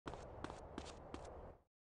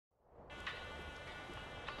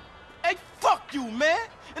you, man.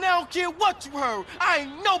 And I don't care what you heard. I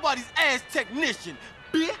ain't nobody's ass technician,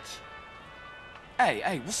 bitch.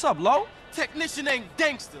 Hey, what's up, Lo? Technician ain't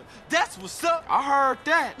gangster. That's what's up. I heard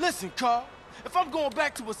that. Listen, Carl, if I'm going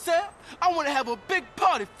back to a cell, I want to have a big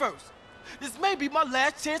party first. This may be my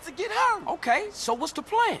last chance to get her. Okay, so what's the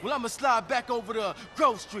plan? Well, I'ma slide back over to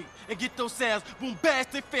Grove Street and get those sounds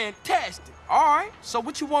bombastic, fantastic. All right, so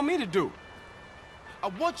what you want me to do? I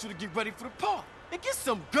want you to get ready for the party and get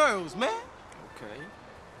some girls, man. Okay.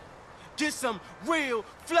 Get some real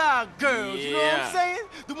fly girls, you know what I'm saying?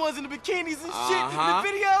 The ones in the bikinis and shit in the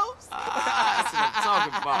videos. That's what I'm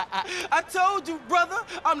talking about. I told you, brother,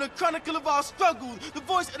 I'm the chronicle of our struggles, the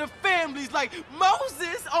voice of the families like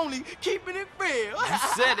Moses, only keeping it real. You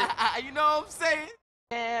said it. You know what I'm saying?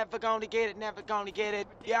 Never gonna get it, never gonna get it,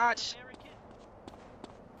 biatch.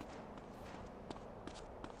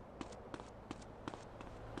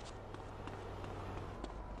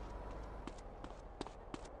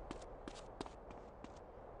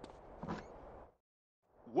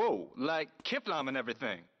 Whoa, like Kiflam and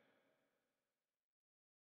everything.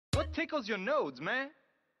 What tickles your nodes, man?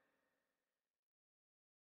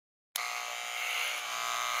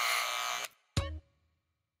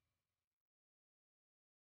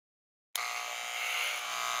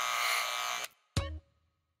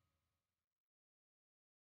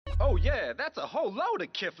 Oh yeah, that's a whole load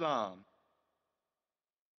of Kiflam.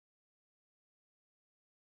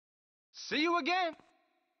 See you again.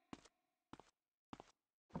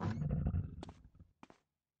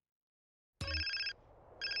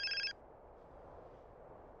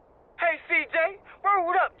 Hey, CJ,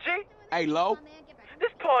 word up, G? Hey, Lo.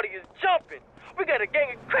 This party is jumping. We got a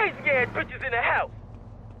gang of crazy-ass bitches in the house.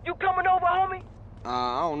 You coming over, homie?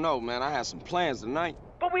 I don't know, man. I had some plans tonight.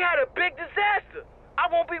 But we had a big disaster.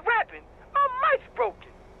 I won't be rapping. My mic's broken.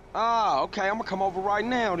 Ah, okay. I'm gonna come over right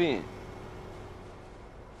now, then.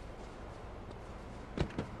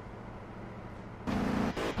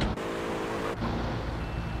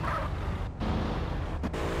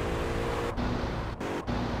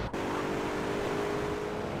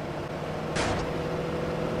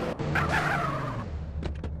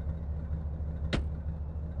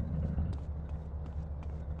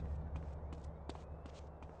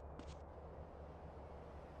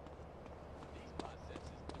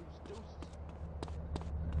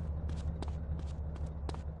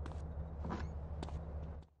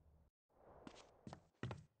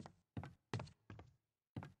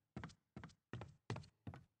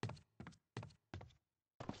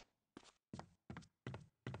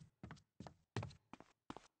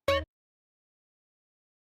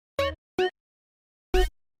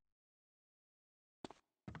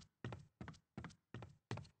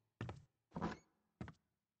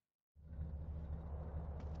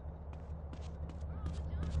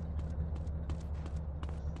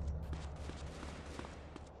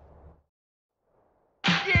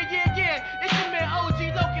 Yeah. It's your man OG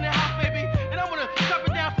Loke in the house, baby. And I wanna drop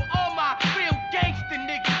it down for all my real gangster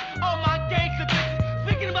niggas, all my gangster bitches.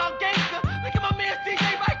 Speaking about gangster, look at my man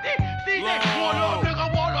CJ right there. CJ, what up, nigga,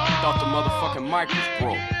 what up? Thought the motherfucking mic was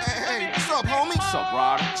broke. Hey, what's up, homie? What's up,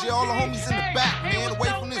 Ryder? G, all the homies in the back, man, away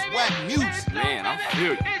from this whack music. Man, I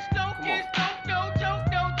feel you. No joke.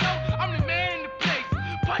 I'm the man in the place.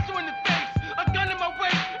 Punch you in the face. A gun in my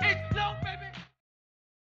waist. It's low, baby.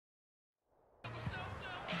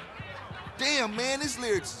 Damn, man, this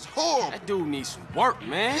lyrics is horrible. That dude needs some work,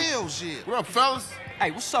 man. Hell shit. What up, fellas? Hey,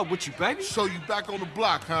 what's up with you, baby? So you back on the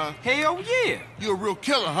block, huh? Hell yeah. You a real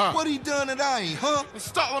killer, huh? What he done that I ain't, huh? Let's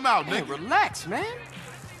stall him out, Man, nigga. relax, man.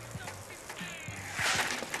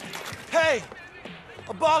 Hey,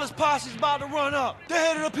 a baller's posse's about to run up. They're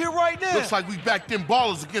headed up here right now. Looks like we backed them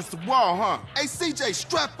ballers against the wall, huh? Hey, CJ,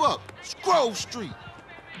 strap up. It's Grove Street.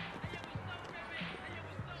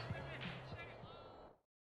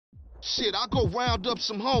 Shit, I'll go round up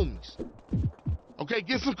some homies. Okay,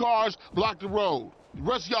 get some cars, block the road. The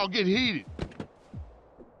rest of y'all get heated.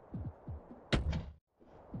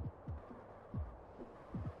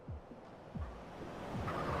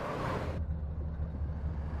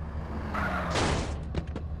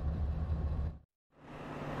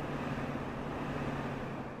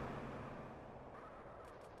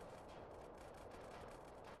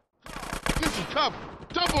 Get some cover.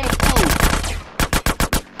 Jump on the fool.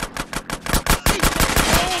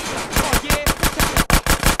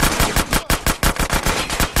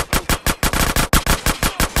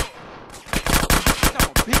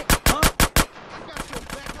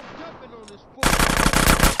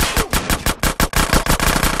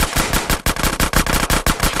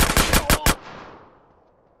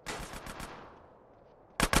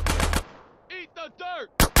 Eat the dirt!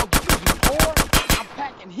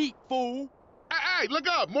 Packing heat, fool. Hey, look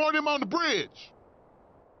up. More of them on the bridge.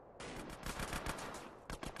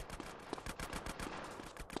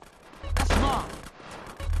 That's mine.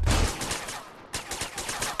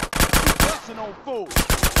 Bustin' on fool.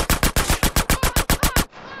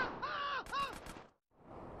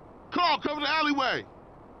 Carl, cover the alleyway.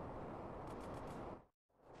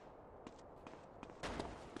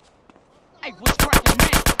 Hey, what's cracking,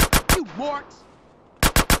 man? You marks.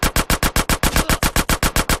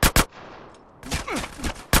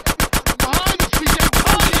 Behind you, CJ,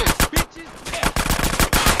 behind you. Bitches.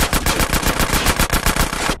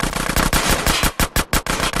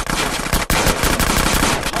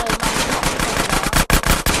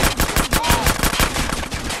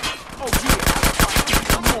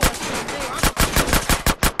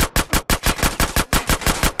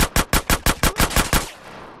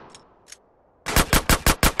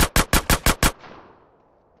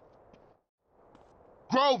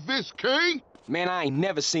 Grove this king. Man, I ain't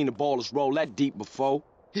never seen the ballers roll that deep before.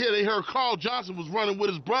 Yeah, they heard Carl Johnson was running with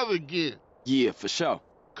his brother again. Yeah, for sure.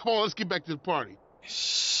 Come on, let's get back to the party.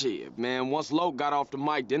 Shit, man, once Lo got off the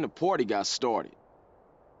mic, then the party got started.